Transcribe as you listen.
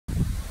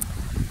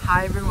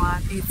Hi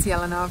everyone, it's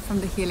Yelena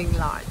from The Healing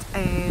Light,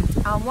 and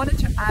I wanted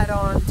to add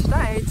on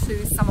today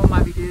to some of my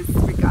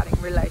videos regarding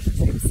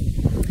relationships.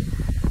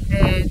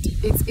 And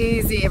it's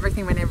easy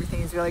when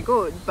everything is really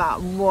good,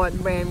 but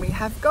when we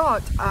have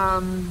got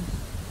a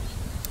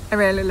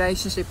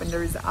relationship and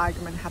there is an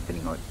argument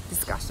happening, or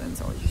discussions,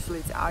 or usually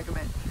it's an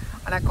argument,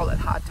 and I call it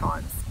hard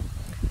times,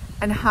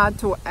 and hard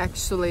to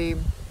actually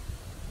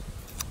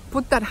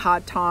put that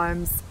hard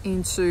times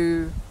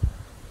into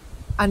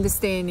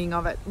understanding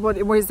of it.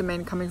 Where's the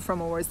man coming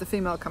from, or where's the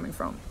female coming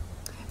from?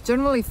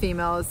 Generally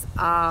females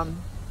are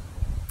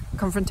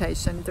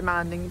confrontation,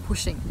 demanding,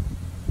 pushing,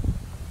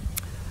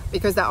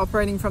 because they're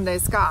operating from their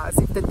scars.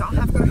 If they don't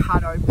have their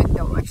heart open,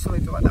 they'll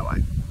actually do it that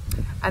way,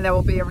 and there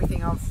will be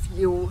everything of,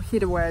 you'll hear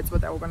the words, what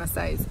they were going to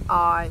say is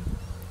I,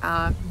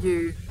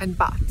 you and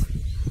but.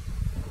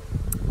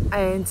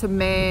 And to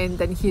man,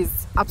 then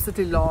he's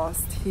absolutely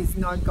lost. He's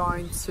not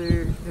going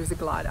to, there's a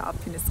glider up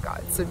in the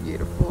sky, it's so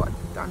beautiful. I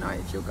don't know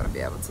if you're going to be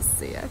able to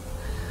see it.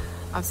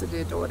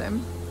 Absolutely adore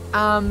them.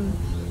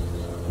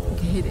 You can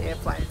hear the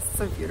airplanes,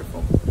 so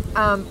beautiful.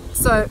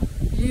 So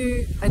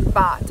you and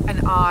but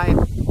and I,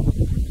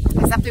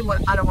 exactly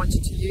what I don't want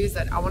you to use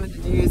it. I wanted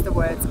to use the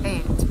words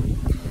and.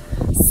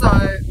 So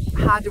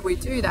how do we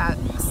do that?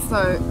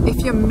 So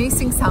if you're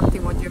missing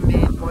something what your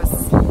man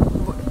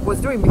was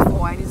doing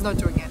before and he's not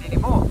doing it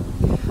anymore,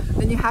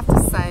 then you have to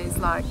say, it's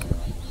like,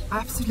 I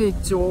absolutely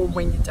adore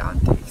when you've done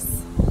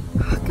this.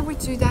 How can we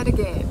do that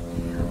again?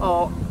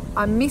 Or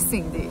I'm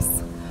missing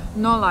this.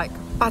 Not like,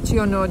 but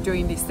you're not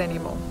doing this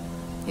anymore.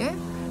 Yeah?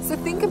 So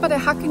think about it.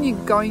 How can you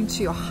go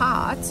into your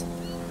heart,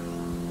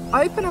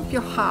 open up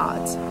your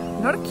heart,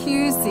 not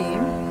accuse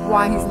him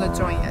why he's not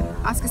doing it.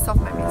 Ask yourself,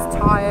 maybe he's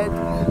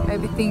tired,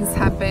 maybe things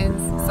happen,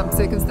 some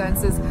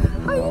circumstances,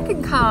 how you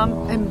can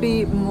come and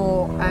be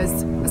more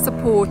as a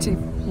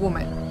supportive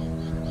woman.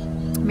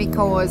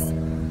 Because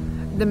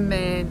the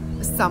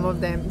men, some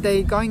of them,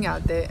 they're going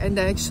out there and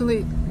they're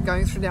actually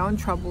going through their own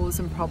troubles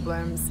and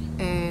problems,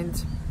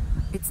 and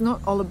it's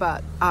not all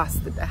about us,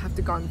 that they have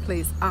to go and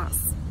please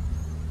us.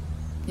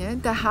 Yeah,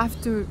 they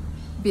have to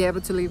be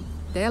able to live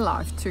their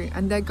life too,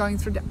 and they're going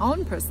through their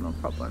own personal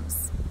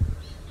problems.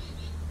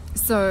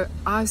 So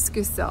ask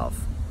yourself,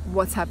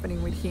 what's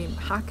happening with him?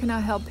 How can I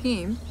help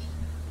him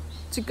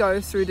to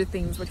go through the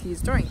things what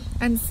he's doing?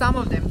 And some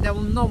of them, they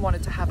will not want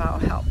it to have our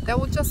help. They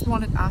will just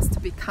want us to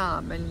be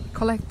calm and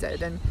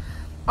collected and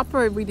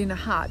operate within a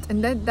heart,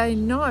 and that they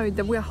know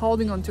that we're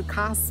holding on to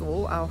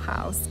castle, our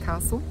house,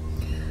 castle,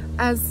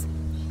 as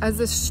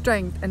a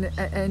strength,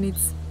 and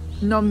it's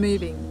not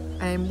moving,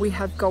 and we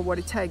have got what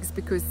it takes,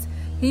 because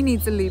he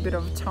needs a little bit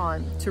of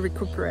time to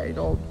recuperate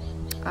or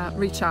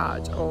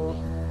recharge, or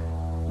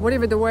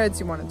whatever the words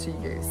you wanted to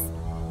use.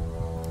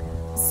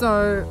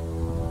 So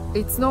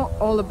it's not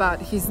all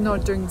about he's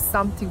not doing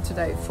something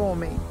today for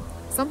me.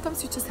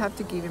 Sometimes you just have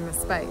to give him a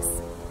space.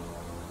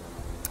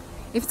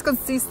 If it's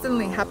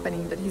consistently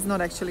happening that he's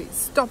not actually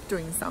stopped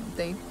doing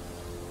something,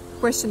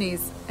 question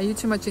is, are you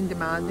too much in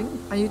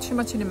demanding? Are you too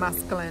much in the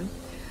masculine?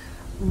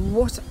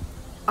 What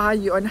are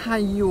you and how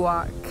you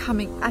are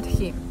coming at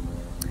him?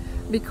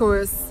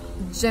 Because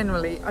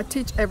generally, I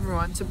teach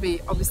everyone to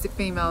be, obviously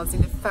females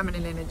in the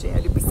feminine energy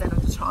 80%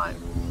 of the time,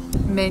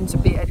 men to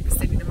be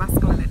 80% in the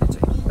masculine energy.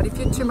 But if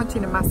you're too much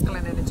in the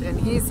masculine energy and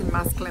he's in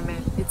masculine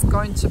man, it's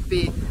going to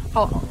be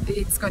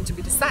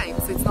the same.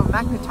 So it's not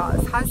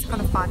magnetized. How is it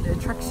going to find the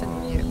attraction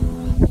in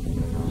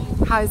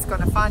you? How is it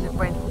going to find it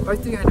when both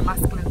of you are in a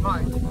masculine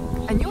mode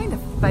and you're in a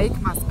fake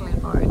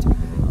masculine mode?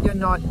 You're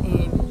not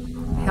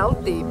in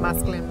healthy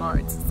masculine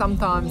mode.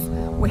 Sometimes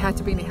we have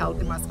to be in a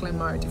healthy masculine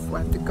mode if we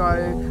have to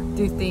go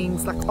do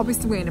things, like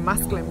obviously we're in a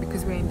masculine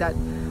because we're in that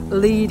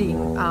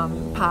leading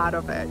part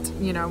of it.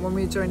 You know, when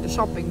we're doing the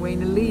shopping, we're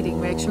in a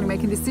leading, we're actually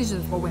making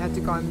decisions what we have to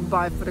go and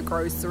buy for the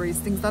groceries,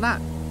 things like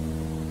that.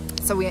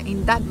 So we're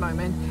in that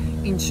moment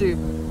into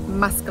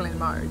masculine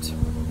mode,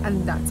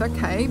 and that's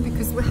okay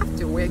because we have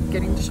to, we're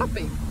getting to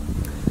shopping.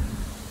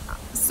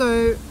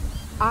 So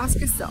ask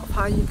yourself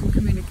how you can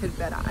communicate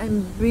better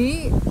and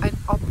be and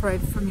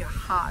operate from your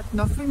heart,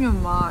 not from your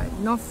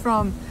mind, not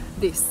from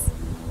this,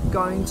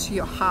 going to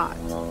your heart.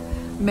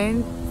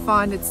 Men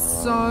find it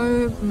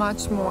so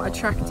much more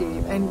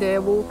attractive, and they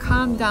will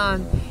calm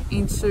down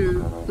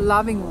into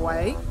loving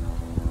way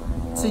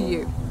to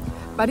you.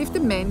 But if the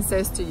man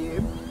says to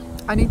you,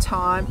 I need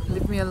time,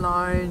 leave me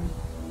alone,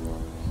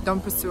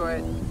 don't pursue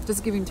it,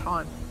 just give him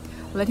time.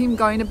 Let him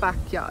go in the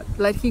backyard.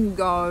 Let him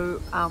go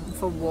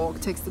for a walk,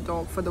 takes the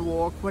dog for the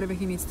walk, whatever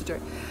he needs to do.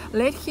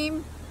 Let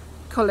him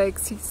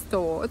collect his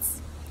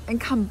thoughts and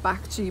come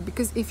back to you.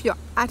 Because if you're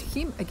at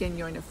him, again,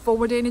 you're in a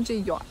forward energy,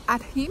 you're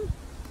at him,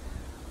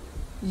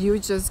 you're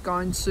just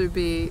going to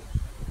be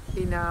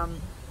in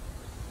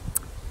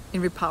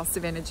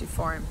repulsive energy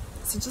for him.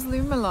 So just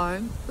leave him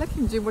alone. Let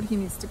him do what he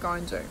needs to go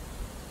and do.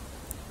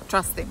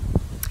 Trust him.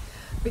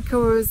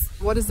 Because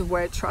what does the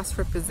word trust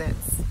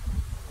represents?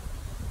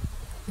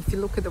 If you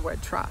look at the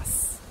word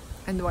trust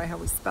and the way how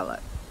we spell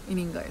it in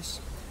English,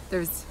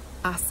 there's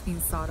us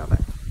inside of it.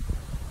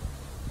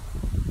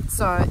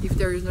 So if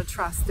there is no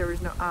trust, there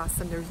is no us,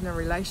 and there is no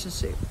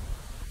relationship.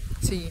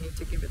 So you need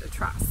to give it a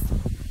trust.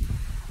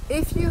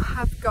 If you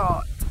have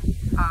got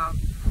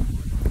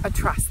a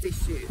trust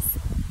issues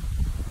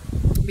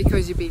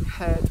because you've been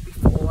hurt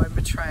before and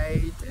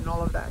betrayed and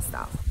all of that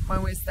stuff,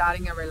 when we're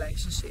starting a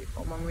relationship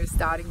or when we're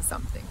starting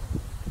something,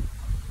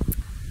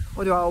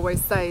 what do I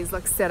always say is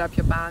like, set up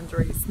your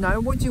boundaries, know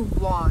what you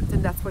want.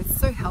 And that's why it's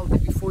so healthy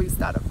before you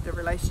start up the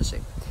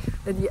relationship,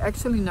 that you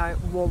actually know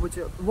what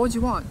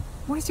you want,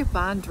 what is your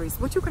boundaries,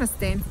 what you're going to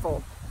stand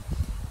for.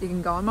 You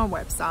can go on my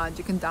website,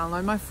 you can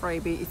download my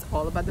freebie. It's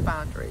all about the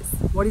boundaries.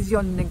 What is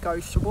your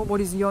negotiable?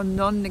 What is your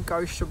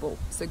non-negotiable?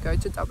 So go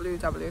to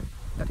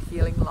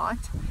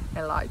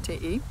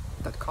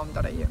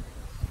www.healinglight.com.au.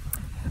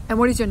 And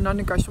what is your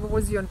non-negotiable?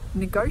 What is your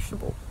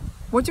negotiable?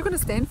 What you're going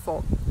to stand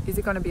for? Is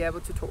he going to be able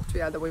to talk to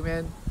other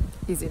women?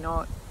 Is he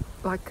not?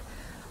 Like,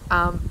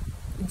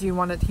 do you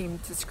want him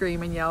to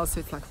scream and yell? So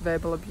it's like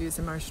verbal abuse,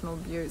 emotional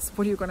abuse.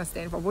 What are you going to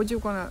stand for? What are you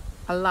going to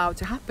allow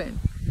to happen?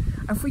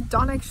 And if we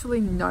don't actually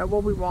know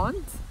what we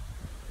want,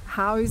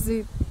 how is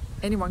it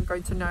anyone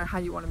going to know how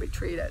you want to be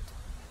treated?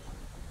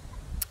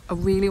 I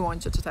really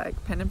want you to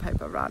take pen and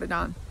paper, write it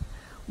down.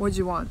 What do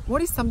you want?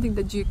 What is something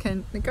that you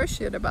can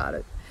negotiate about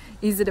it?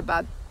 Is it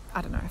about,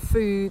 I don't know,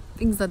 food,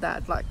 things like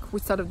that, like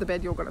which side of the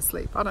bed you're going to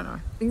sleep? I don't know,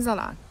 things like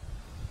that.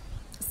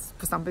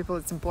 For some people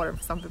it's important,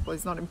 for some people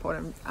it's not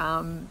important.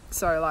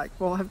 So like,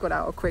 we'll have got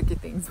our quirky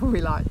things we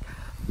like.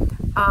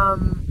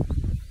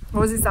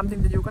 Or is it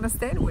something that you're going to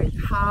stand with?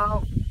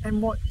 How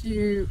and what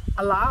you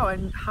allow,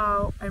 and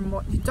how and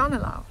what you don't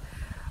allow.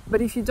 But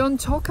if you don't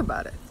talk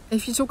about it,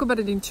 if you talk about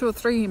it in 2 or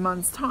 3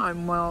 months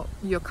time, well,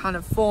 you're kind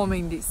of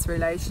forming this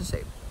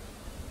relationship,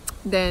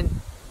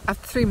 then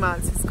after 3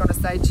 months he's going to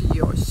say to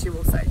you, or she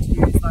will say to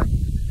you, it's like,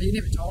 you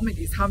never told me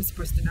this, how am I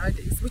supposed to know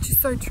this? Which is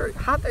so true.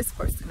 How are they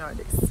supposed to know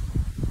this?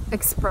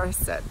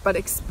 Express it, but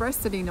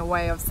express it in a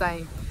way of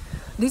saying,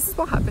 this is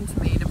what happened to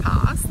me in the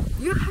past.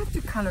 You don't have to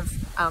kind of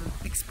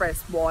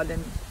express what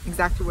and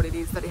exactly what it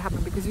is that it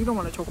happened, because you don't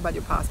want to talk about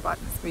your past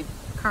partners with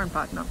your current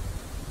partner.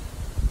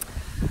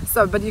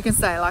 So, but you can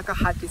say like, I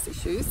had these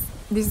issues,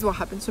 this is what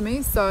happened to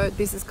me, so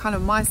this is kind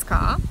of my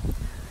scar,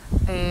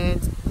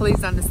 and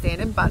please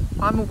understand it, but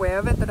I'm aware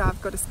of it, that I've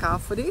got a scar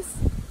for this,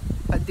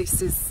 but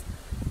this is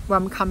where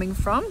I'm coming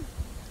from.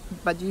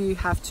 But you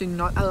have to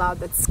not allow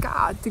that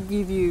scar to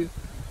give you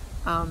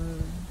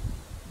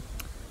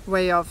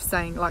way of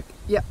saying like,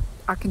 yep,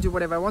 I can do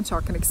whatever I want, so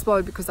I can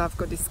explode because I've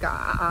got this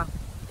scar.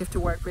 You have to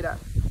work with it.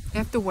 You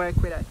have to work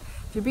with it.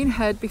 If you've been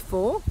hurt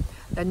before,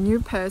 that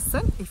new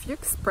person, if you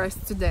express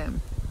to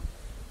them,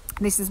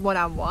 this is what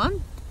I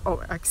want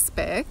or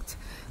expect,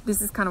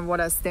 this is kind of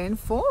what I stand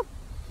for,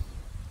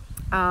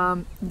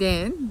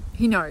 then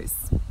he knows.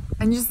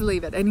 And you just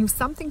leave it. And if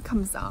something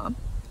comes up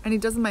and it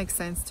doesn't make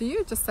sense to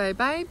you, just say,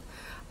 babe,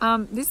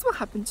 this is what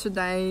happened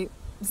today,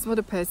 this is what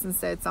a person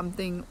said,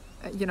 something,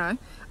 you know,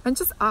 and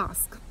just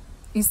ask.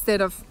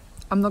 Instead of,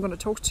 I'm not going to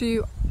talk to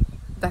you,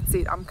 that's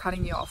it, I'm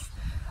cutting you off.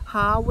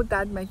 How would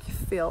that make you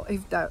feel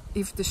if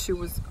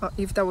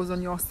that was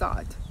on your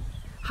side?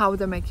 How would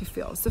that make you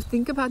feel? So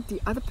think about the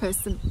other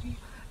person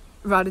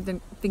rather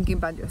than thinking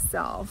about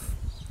yourself.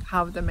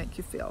 How would that make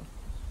you feel?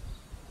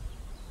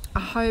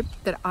 I hope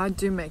that I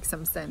do make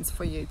some sense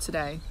for you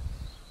today,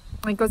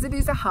 because it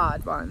is a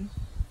hard one,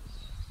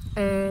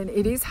 and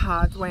it is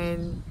hard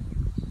when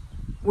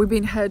we've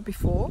been hurt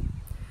before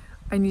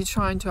and you're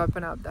trying to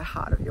open up the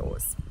heart of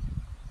yours.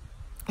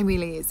 It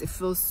really is. It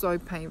feels so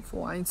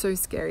painful and so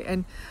scary.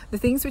 And the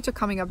things which are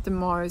coming up the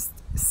most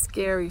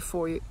scary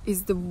for you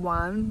is the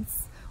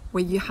ones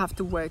where you have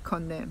to work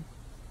on them.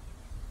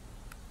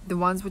 The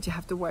ones which you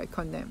have to work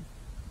on them.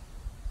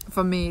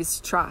 For me, it's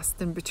trust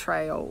and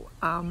betrayal.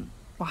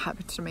 What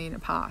happened to me in the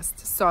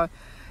past. So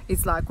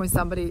it's like when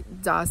somebody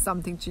does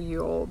something to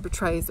you, or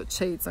betrays or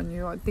cheats on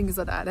you, or things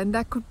like that. And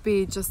that could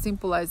be just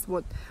simple as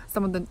what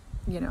some of the,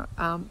 you know,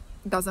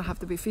 doesn't have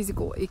to be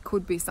physical. It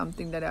could be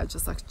something that are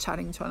just like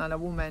chatting to another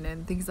woman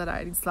and things like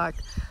that. It's like,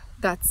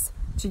 that's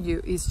to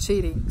you is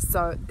cheating.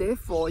 So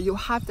therefore you'll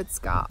have that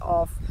scar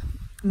of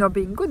not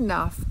being good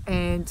enough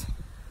and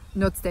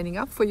not standing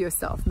up for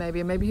yourself.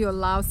 Maybe you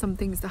allow some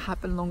things to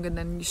happen longer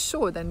than you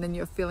should, and then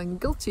you're feeling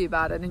guilty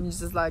about it, and you're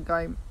just like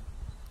going,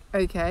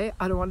 okay,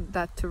 I don't want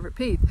that to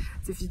repeat.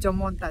 So if you don't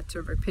want that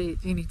to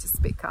repeat, you need to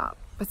speak up.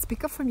 But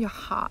speak up from your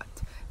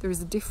heart. There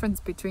is a difference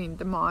between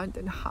the mind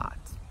and heart.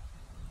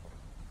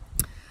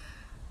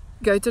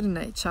 Go to the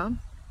nature,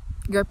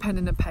 go pen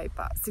and a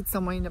paper, sit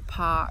somewhere in a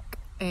park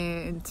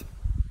and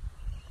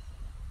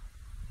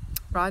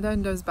write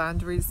down those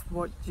boundaries,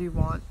 what you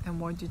want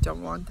and what you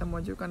don't want and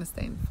what you're going to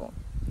stand for.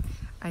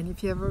 And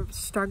if you ever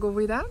struggle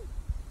with that,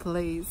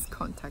 please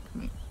contact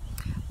me.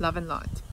 Love and light.